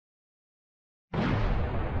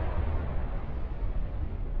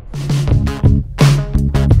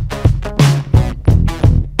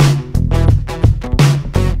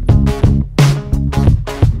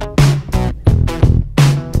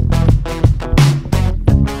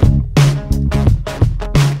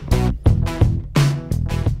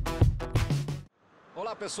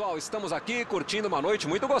pessoal, estamos aqui curtindo uma noite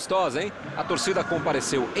muito gostosa, hein? A torcida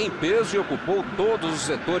compareceu em peso e ocupou todos os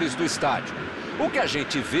setores do estádio. O que a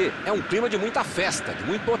gente vê é um clima de muita festa, de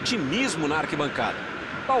muito otimismo na arquibancada.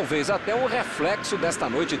 Talvez até um reflexo desta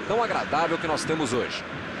noite tão agradável que nós temos hoje.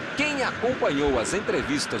 Quem acompanhou as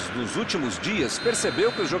entrevistas dos últimos dias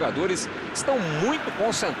percebeu que os jogadores estão muito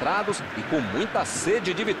concentrados e com muita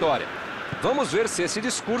sede de vitória. Vamos ver se esse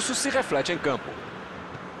discurso se reflete em campo.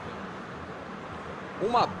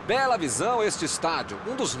 Uma bela visão este estádio,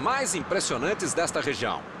 um dos mais impressionantes desta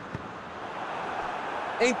região.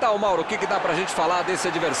 Então, Mauro, o que dá pra gente falar desse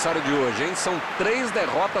adversário de hoje, hein? São 3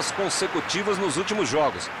 derrotas consecutivas nos últimos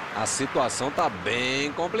jogos. A situação tá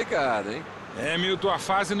bem complicada, hein? Milton, a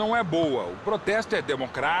fase não é boa. O protesto é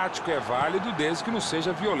democrático, é válido, desde que não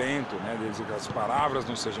seja violento, né? Desde que as palavras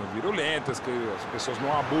não sejam virulentas, que as pessoas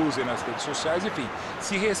não abusem nas redes sociais, enfim,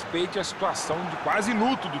 se respeite a situação de quase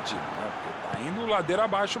luto do time, né? Porque tá indo ladeira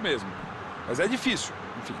abaixo mesmo. Mas é difícil,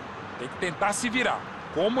 enfim, tem que tentar se virar.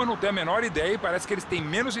 Como eu não tenho a menor ideia e parece que eles têm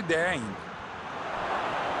menos ideia ainda.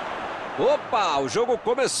 Opa, o jogo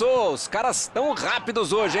começou. Os caras estão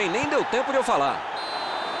rápidos hoje, hein? Nem deu tempo de eu falar.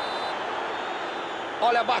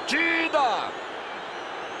 Olha a batida!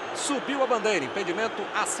 Subiu a bandeira, impedimento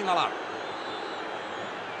assinalado.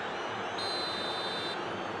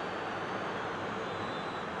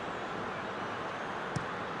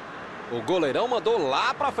 O goleirão mandou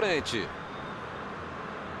lá pra frente.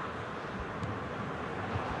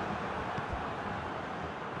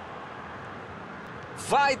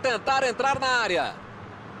 Vai tentar entrar na área.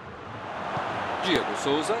 Diego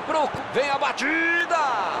Souza. Vem a batida!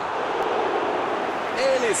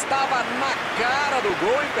 Ele estava na cara do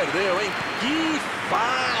gol e perdeu, hein? Que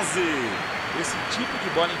fase! Esse tipo de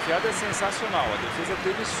bola enfiada é sensacional. A defesa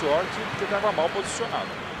teve sorte porque estava mal posicionado.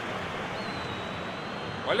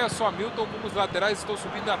 Olha só, Milton, como os laterais estão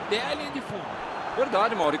subindo até a linha de fundo.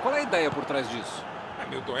 Verdade, Mauro. E qual é a ideia por trás disso?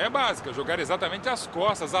 Milton, é básica. Jogar exatamente as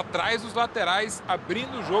costas, atrás dos laterais,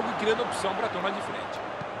 abrindo o jogo e criando opção para a turma de frente.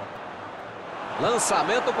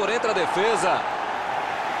 Lançamento por entre a defesa.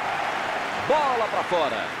 Bola para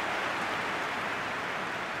fora.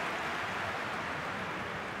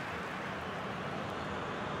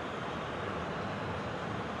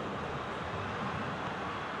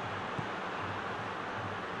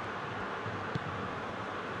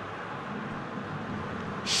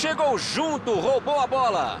 Chegou junto, roubou a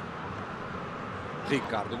bola.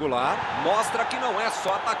 Ricardo Goulart mostra que não é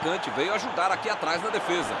só atacante, veio ajudar aqui atrás na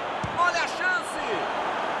defesa. Olha a chance!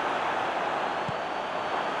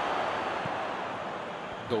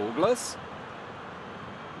 Douglas.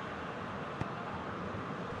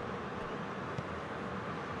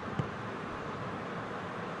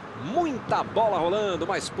 Muita bola rolando,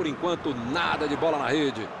 mas por enquanto nada de bola na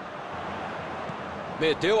rede.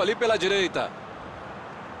 Meteu ali pela direita.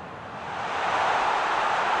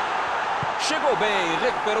 Chegou bem,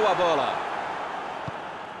 recuperou a bola.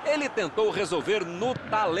 Ele tentou resolver no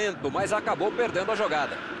talento, mas acabou perdendo a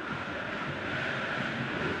jogada.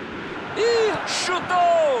 E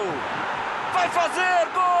chutou! Vai fazer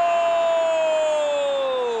gol!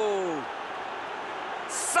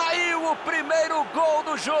 Saiu o primeiro gol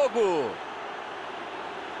do jogo.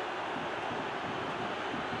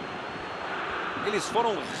 Eles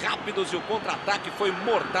foram rápidos e o contra-ataque foi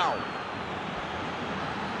mortal.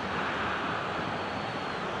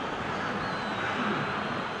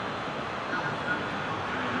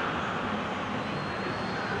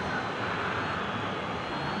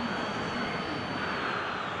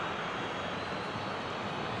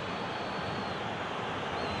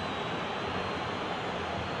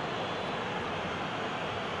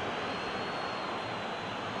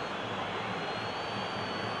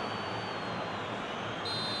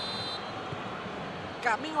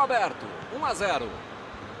 Caminho aberto, 1-0.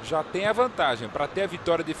 Já tem a vantagem. Para ter a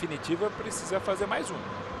vitória definitiva, precisa fazer mais um.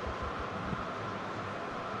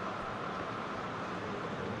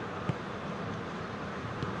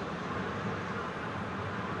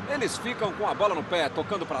 Eles ficam com a bola no pé,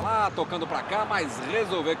 tocando para lá, tocando para cá, mas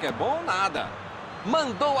resolver que é bom, nada.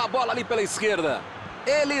 Mandou a bola ali pela esquerda.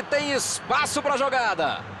 Ele tem espaço para a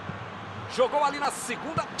jogada. Jogou ali na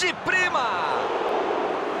segunda de prima.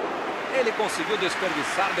 Ele conseguiu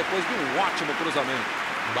desperdiçar depois de um ótimo cruzamento.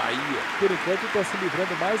 Bahia, por enquanto, está se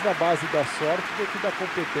livrando mais da base da sorte do que da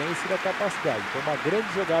competência e da capacidade. Foi uma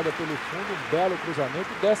grande jogada pelo fundo, um belo cruzamento.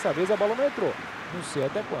 Dessa vez a bola não entrou. Não sei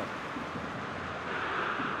até quando.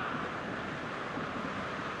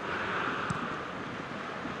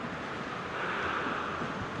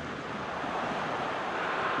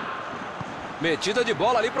 Metida de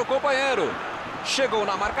bola ali para o companheiro. Chegou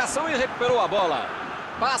na marcação e recuperou a bola.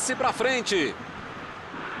 Passe para frente.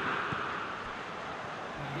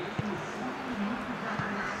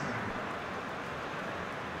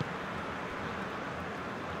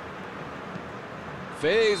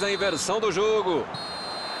 Fez a inversão do jogo.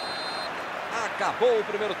 Acabou o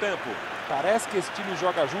primeiro tempo. Parece que esse time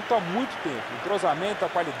joga junto há muito tempo. O entrosamento, a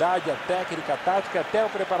qualidade, a técnica, a tática, até a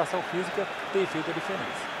preparação física tem feito a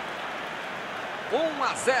diferença.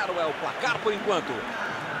 1-0 é o placar por enquanto.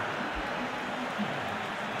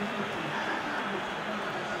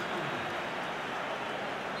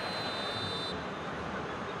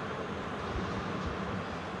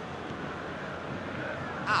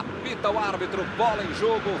 Apita o árbitro, bola em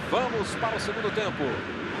jogo, vamos para o segundo tempo.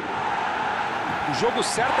 O jogo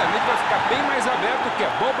certamente vai ficar bem mais aberto, o que é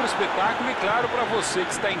bom para o espetáculo e claro para você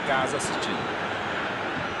que está em casa assistindo.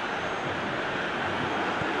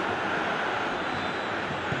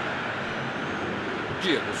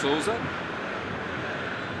 Diego Souza.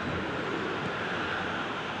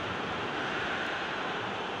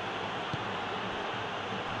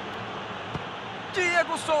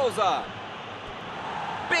 Diego Souza.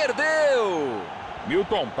 Perdeu.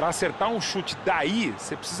 Milton, para acertar um chute daí,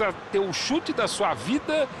 você precisa ter o chute da sua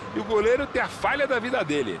vida e o goleiro ter a falha da vida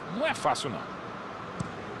dele. Não é fácil, não.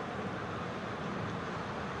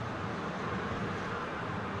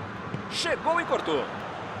 Chegou e cortou.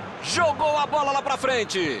 Jogou a bola lá pra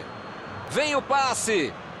frente. Vem o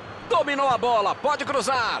passe. Dominou a bola, pode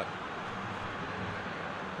cruzar.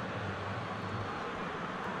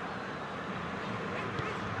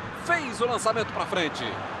 Fez o lançamento pra frente.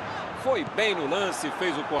 Foi bem no lance,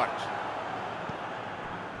 fez o corte.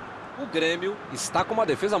 O Grêmio está com uma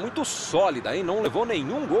defesa muito sólida, hein? Não levou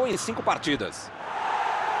nenhum gol em 5 partidas.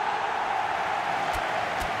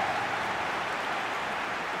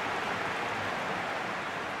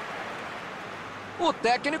 O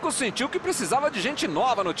técnico sentiu que precisava de gente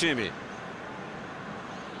nova no time.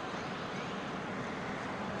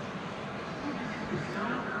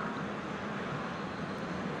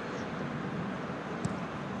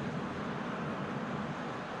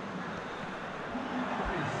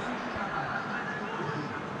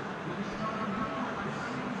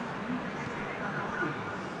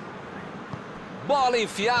 Bola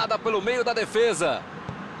enfiada pelo meio da defesa.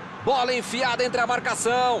 Bola enfiada entre a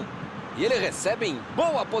marcação. E ele recebe em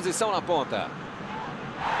boa posição na ponta.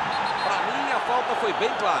 Para mim, a falta foi bem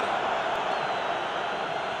clara.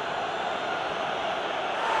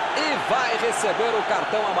 E vai receber o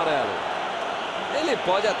cartão amarelo. Ele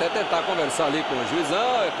pode até tentar conversar ali com o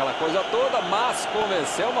juizão, aquela coisa toda, mas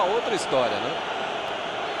convencer é uma outra história, né?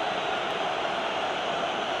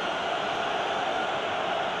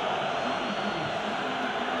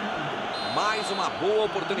 Mais uma boa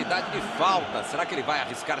oportunidade de falta. Será que ele vai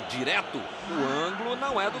arriscar direto? O ângulo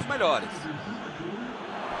não é dos melhores.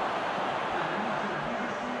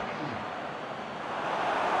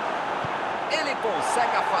 Ele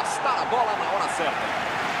consegue afastar a bola na hora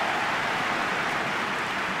certa.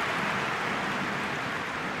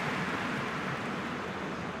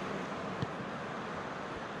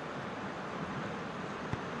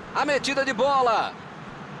 A metida de bola.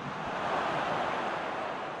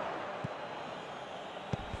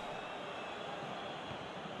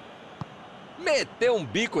 Meteu um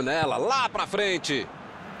bico nela, lá pra frente.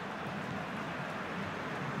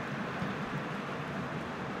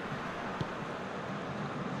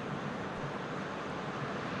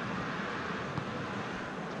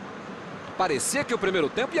 Parecia que o primeiro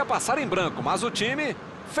tempo ia passar em branco, mas o time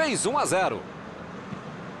fez 1-0.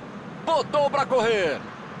 Botou pra correr.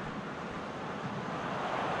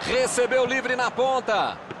 Recebeu livre na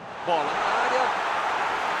ponta. Bola na área.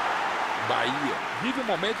 Bahia vive um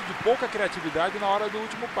momento de pouca criatividade na hora do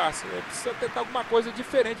último passe. Precisa tentar alguma coisa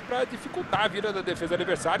diferente para dificultar a vida da defesa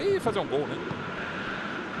adversária e fazer um gol, né?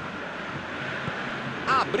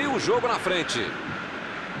 Abriu o jogo na frente.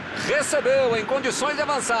 Recebeu em condições de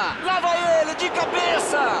avançar. Lá vai ele de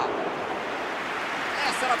cabeça.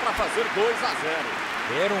 Essa era para fazer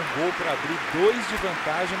 2-0. Era um gol para abrir 2 de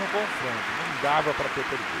vantagem no confronto. Não dava para ter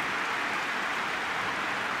perdido.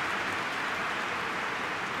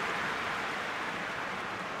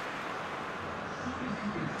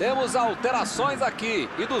 Temos alterações aqui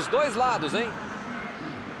e dos dois lados, hein?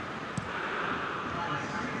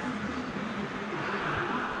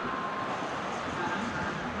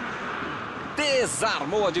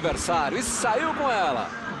 Desarmou o adversário e saiu com ela.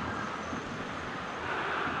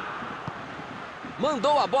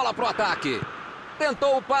 Mandou a bola pro ataque.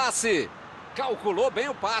 Tentou o passe. Calculou bem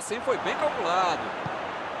o passe, hein? Foi bem calculado.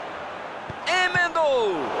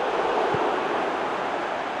 Emendou.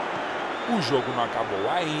 O O jogo não acabou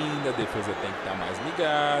ainda, a defesa tem que estar mais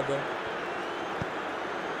ligada.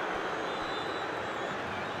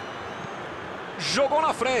 Jogou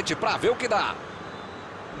na frente para ver o que dá.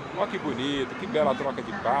 Olha que bonito, que bela troca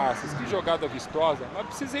de passes, que jogada vistosa. Mas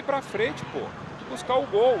precisa ir para frente, pô. Buscar o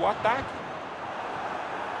gol, o ataque.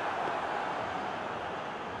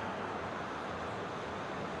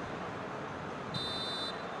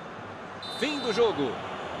 Fim do jogo.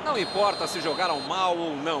 Não importa se jogaram mal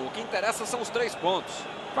ou não, o que interessa são os 3 pontos.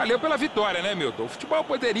 Valeu pela vitória, né, Milton? O futebol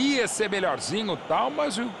poderia ser melhorzinho e tal,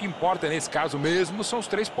 mas o que importa nesse caso mesmo são os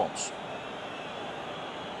 3 pontos.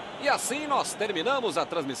 E assim nós terminamos a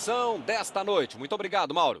transmissão desta noite. Muito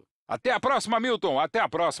obrigado, Mauro. Até a próxima, Milton. Até a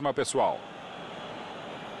próxima, pessoal.